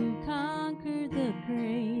King who conquered the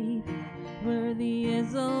grave. Worthy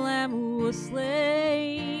is the Lamb who was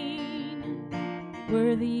slain.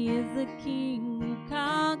 Worthy is the King who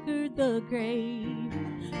conquered the grave.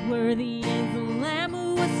 Worthy is the Lamb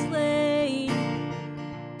who was slain.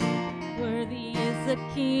 Worthy is the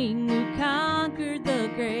King who conquered the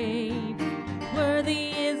grave.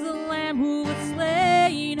 Worthy is the Lamb who was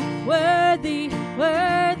slain. Worthy,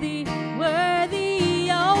 worthy, worthy.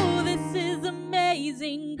 Oh, this is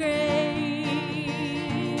amazing grace.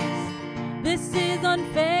 This is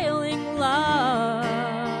unfailing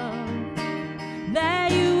love,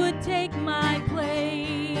 that you would take my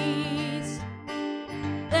place,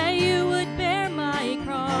 that you would bear my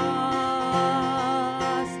cross.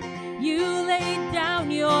 You laid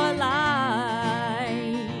down your life,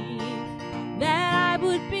 that I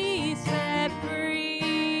would be set free.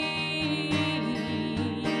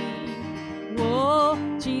 Oh,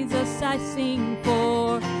 Jesus, I sing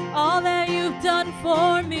for all that you've done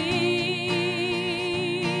for me.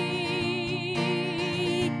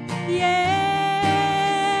 Yeah,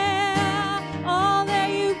 all that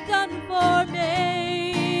you've done for me.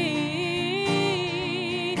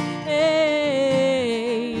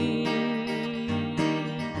 Hey.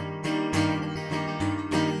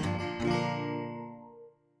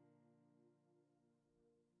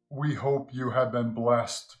 We hope you have been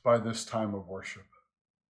blessed by this time of worship.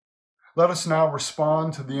 Let us now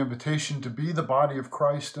respond to the invitation to be the body of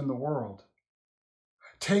Christ in the world.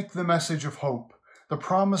 Take the message of hope, the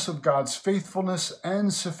promise of God's faithfulness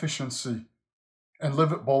and sufficiency, and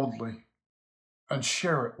live it boldly and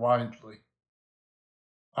share it widely.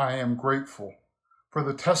 I am grateful for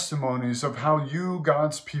the testimonies of how you,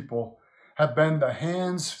 God's people, have been the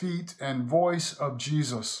hands, feet, and voice of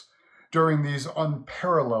Jesus during these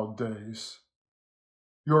unparalleled days.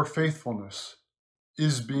 Your faithfulness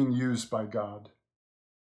is being used by God.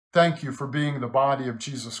 Thank you for being the body of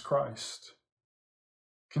Jesus Christ.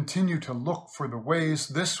 Continue to look for the ways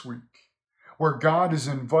this week where God is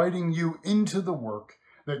inviting you into the work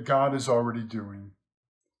that God is already doing.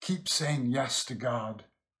 Keep saying yes to God,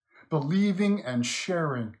 believing and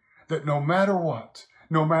sharing that no matter what,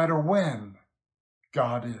 no matter when,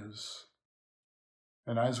 God is.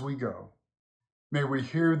 And as we go, may we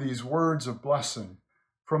hear these words of blessing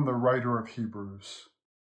from the writer of Hebrews.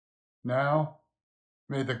 Now,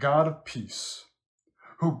 may the God of peace,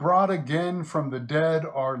 who brought again from the dead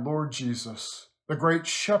our Lord Jesus, the great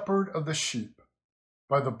shepherd of the sheep,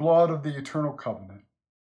 by the blood of the eternal covenant,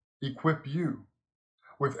 equip you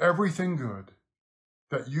with everything good,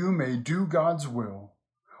 that you may do God's will,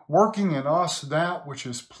 working in us that which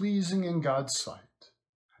is pleasing in God's sight,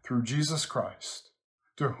 through Jesus Christ,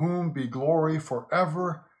 to whom be glory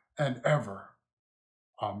forever and ever.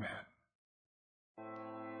 Amen.